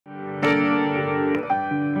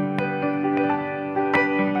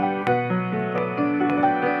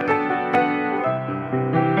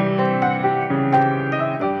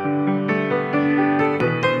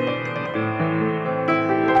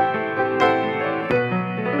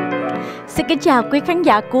Xin kính chào quý khán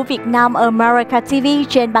giả của Việt Nam America TV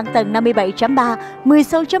trên băng tần 57.3,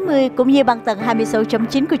 16.10 cũng như băng tần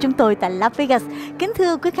 26.9 của chúng tôi tại Las Vegas. Kính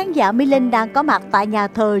thưa quý khán giả, Mỹ Linh đang có mặt tại nhà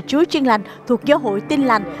thờ Chúa Chuyên Lành thuộc Giáo hội Tin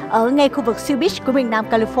Lành ở ngay khu vực Seal Beach của miền Nam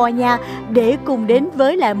California để cùng đến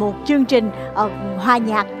với lại một chương trình hòa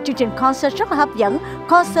nhạc, chương trình concert rất là hấp dẫn,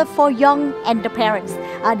 Concert for Young and the Parents,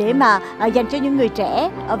 để mà dành cho những người trẻ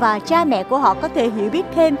và cha mẹ của họ có thể hiểu biết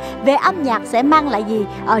thêm về âm nhạc sẽ mang lại gì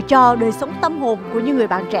cho đời sống tâm hồn của những người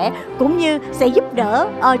bạn trẻ, cũng như sẽ giúp đỡ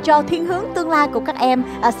cho thiên hướng tương lai của các em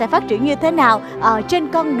sẽ phát triển như thế nào trên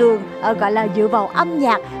con đường gọi là dựa vào âm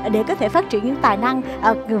nhạc để có thể phát triển những tài năng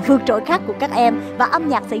vượt trội khác của các em, và âm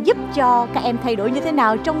nhạc sẽ giúp cho các em thay đổi như thế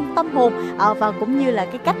nào trong tâm hồn và cũng như là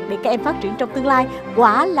cái cách để các em phát triển trong tương lai.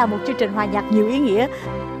 Quả là một chương trình hòa nhạc nhiều ý nghĩa.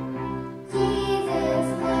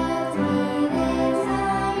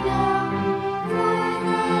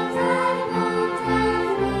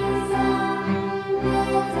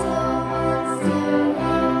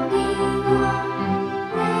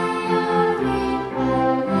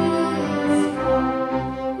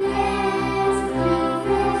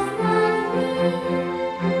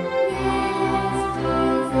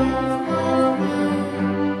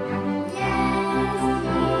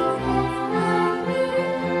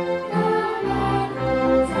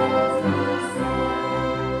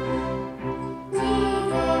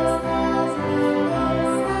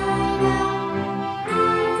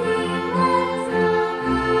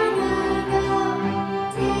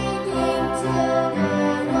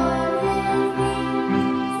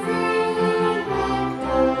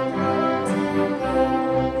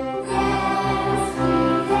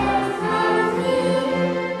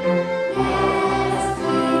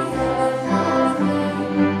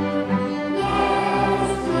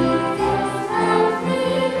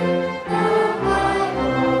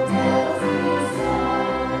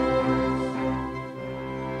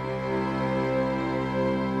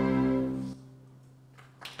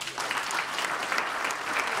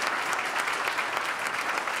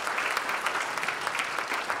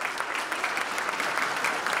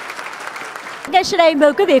 Ngay sau đây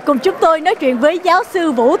mời quý vị cùng chúng tôi nói chuyện với giáo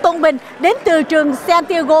sư Vũ Tôn Bình đến từ trường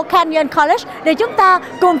Santiago Canyon College để chúng ta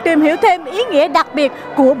cùng tìm hiểu thêm ý nghĩa đặc biệt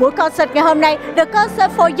của buổi concert ngày hôm nay, The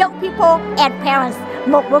Concert for Young People and Parents,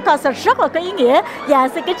 một buổi concert rất là có ý nghĩa. Và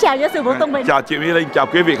xin kính chào giáo sư Vũ Tôn Bình. Chào chị Mỹ Linh, chào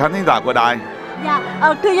quý vị khán thính giả của đài.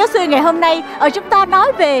 Thưa giáo sư, ngày hôm nay chúng ta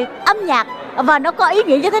nói về âm nhạc và nó có ý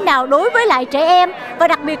nghĩa như thế nào đối với lại trẻ em và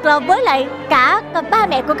đặc biệt là với lại cả ba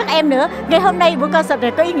mẹ của các em nữa. Ngày hôm nay buổi concert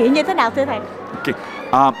này có ý nghĩa như thế nào thưa thầy?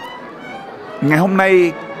 Ngày hôm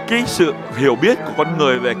nay cái sự hiểu biết của con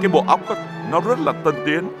người về cái bộ óc nó rất là tân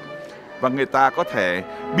tiến, và người ta có thể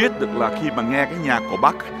biết được là khi mà nghe cái nhạc của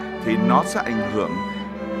Bach thì nó sẽ ảnh hưởng,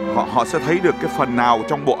 họ sẽ thấy được cái phần nào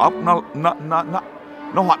trong bộ óc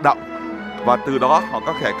nó hoạt động, và từ đó họ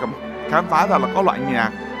có thể khám phá ra là có loại nhạc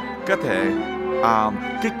có thể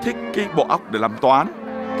kích thích cái bộ óc để làm toán,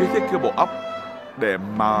 kích thích cái bộ óc để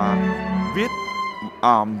mà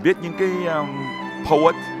viết những cái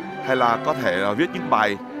poet, hay là có thể là viết những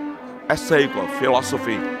bài essay của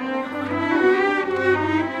philosophy.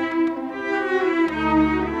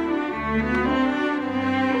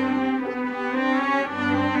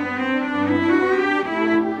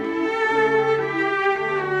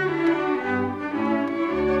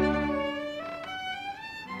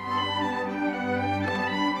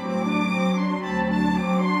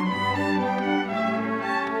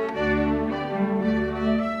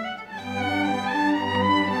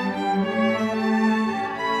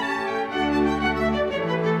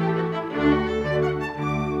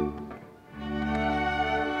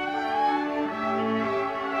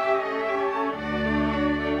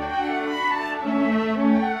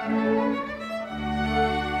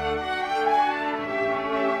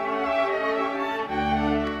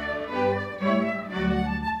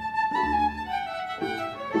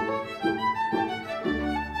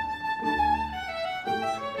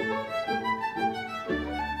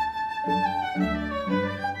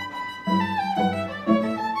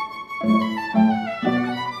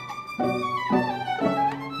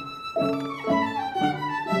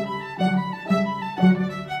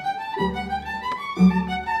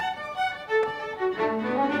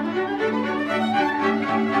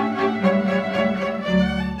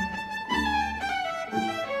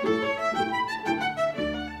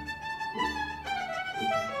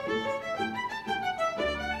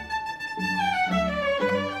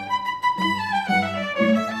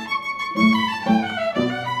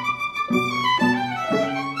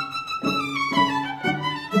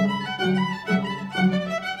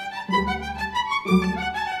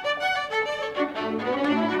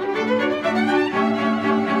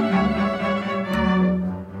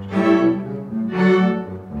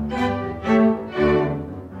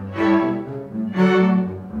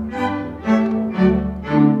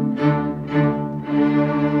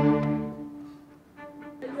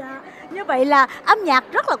 vậy là âm nhạc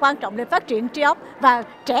rất là quan trọng để phát triển trí óc và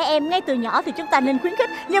trẻ em ngay từ nhỏ thì chúng ta nên khuyến khích.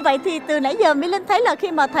 Như vậy thì từ nãy giờ Mỹ Linh thấy là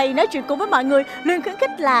khi mà thầy nói chuyện cùng với mọi người luôn khuyến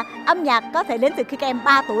khích là âm nhạc có thể đến từ khi các em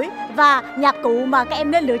 3 tuổi và nhạc cụ mà các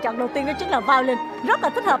em nên lựa chọn đầu tiên đó chính là violin. Rất là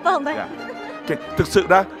thích hợp phải không thầy? Thực sự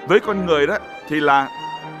đó, với con người đó thì là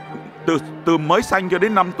từ mới sanh cho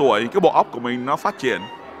đến 5 tuổi cái bộ óc của mình nó phát triển.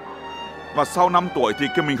 Và sau 5 tuổi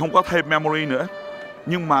thì mình không có thêm memory nữa.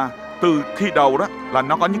 Nhưng mà từ khi đầu đó là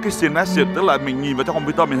nó có những cái synapses, tức là mình nhìn vào trong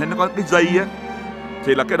computer mình thấy nó có cái dây á,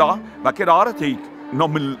 thì là cái đó. Và cái đó thì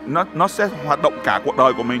nó sẽ hoạt động cả cuộc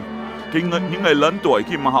đời của mình. Những người lớn tuổi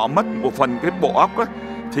khi mà họ mất một phần cái bộ óc á,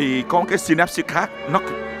 thì có cái synapses khác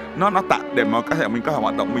nó tạo để mà có thể mình có thể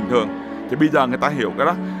hoạt động bình thường. Thì bây giờ người ta hiểu cái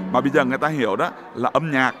đó. Mà bây giờ người ta hiểu đó là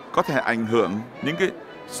âm nhạc có thể ảnh hưởng những cái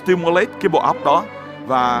stimulate cái bộ óc đó.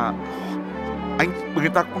 Và người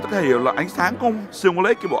ta cũng có thể hiểu là ánh sáng cũng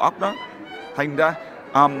stimulate cái bộ óc đó. Thành ra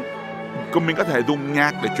mình có thể dùng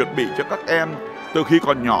nhạc để chuẩn bị cho các em từ khi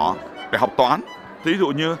còn nhỏ để học toán. Ví dụ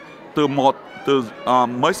như từ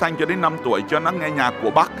mới sanh cho đến 5 tuổi cho nó nghe nhạc của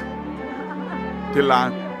Bach, thì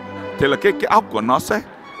là cái óc của nó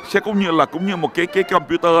sẽ cũng như một cái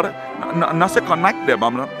computer đó, nó sẽ connect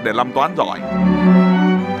để làm toán giỏi.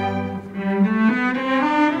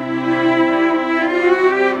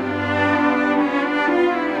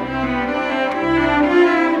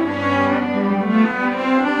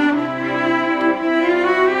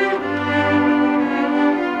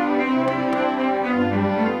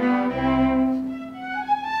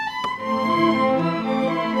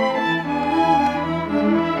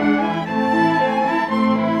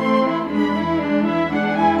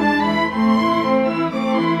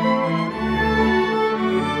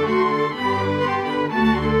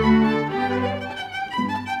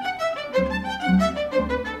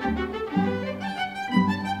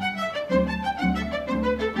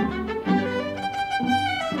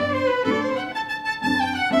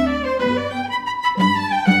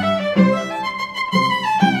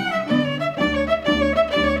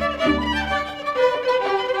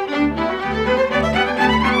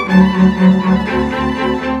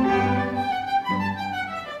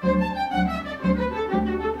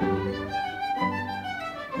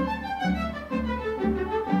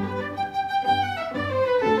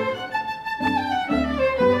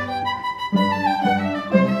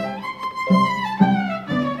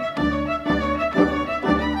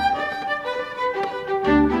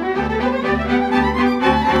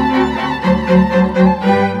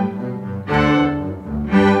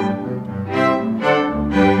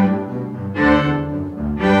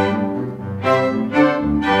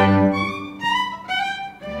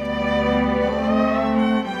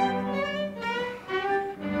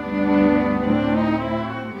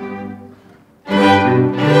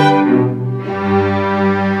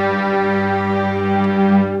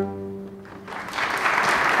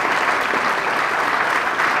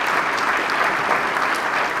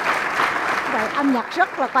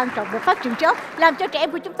 Quan trọng để phát triển trí óc, làm cho trẻ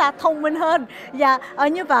em của chúng ta thông minh hơn. Và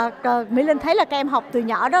như Mỹ Linh thấy là các em học từ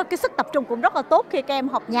nhỏ đó, cái sức tập trung cũng rất là tốt khi các em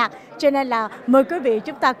học nhạc. Cho nên là mời quý vị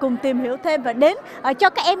chúng ta cùng tìm hiểu thêm và đến cho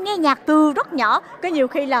các em nghe nhạc từ rất nhỏ. Có nhiều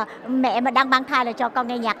khi là mẹ mà đang mang thai là cho con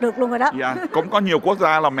nghe nhạc được luôn rồi đó. Dạ, cũng có nhiều quốc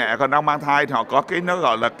gia là mẹ còn đang mang thai thì họ có cái nó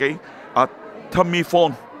gọi là cái tummy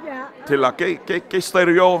phone. Thì là cái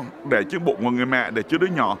stereo để chứa bụng của người mẹ, để chứa đứa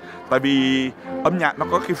nhỏ. Tại vì âm nhạc nó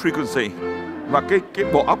có cái frequency và cái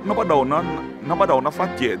bộ óc nó bắt đầu nó phát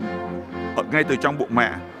triển ở ngay từ trong bụng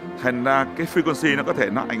mẹ. Thành ra cái frequency nó có thể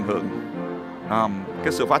nó ảnh hưởng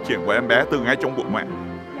cái sự phát triển của em bé từ ngay trong bụng mẹ.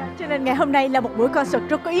 Cho nên ngày hôm nay là một buổi concert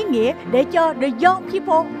rất có ý nghĩa để cho the young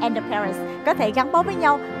people and the parents có thể gắn bó với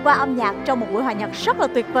nhau qua âm nhạc trong một buổi hòa nhạc rất là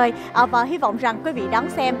tuyệt vời. Và hy vọng rằng quý vị đón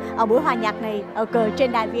xem buổi hòa nhạc này ở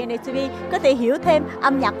trên đài VNATV có thể hiểu thêm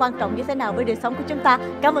âm nhạc quan trọng như thế nào với đời sống của chúng ta.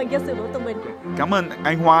 Cảm ơn giáo sư Vũ Tùng Bình. Cảm ơn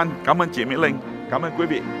anh Hoan, cảm ơn chị Mỹ Linh, cảm ơn quý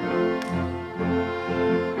vị.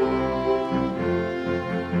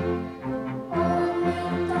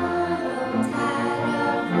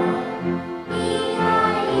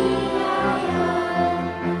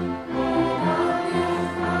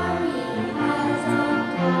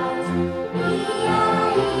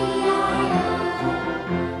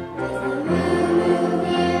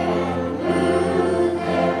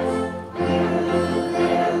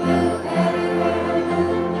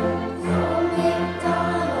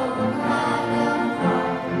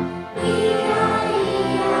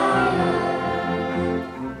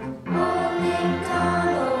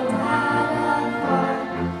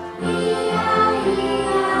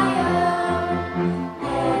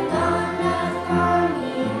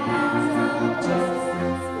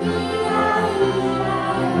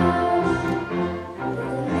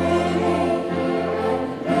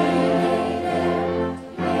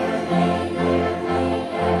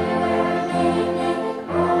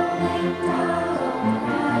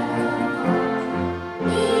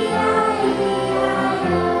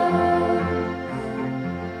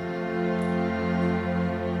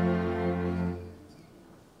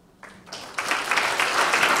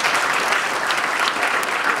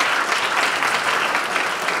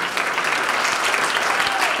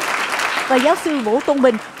 và giáo sư Vũ Tôn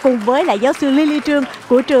Bình cùng với lại giáo sư Lily Trương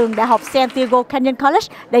của trường Đại học San Diego Canyon College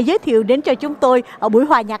đã giới thiệu đến cho chúng tôi ở buổi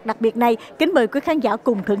hòa nhạc đặc biệt này. Kính mời quý khán giả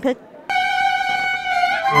cùng thưởng thức.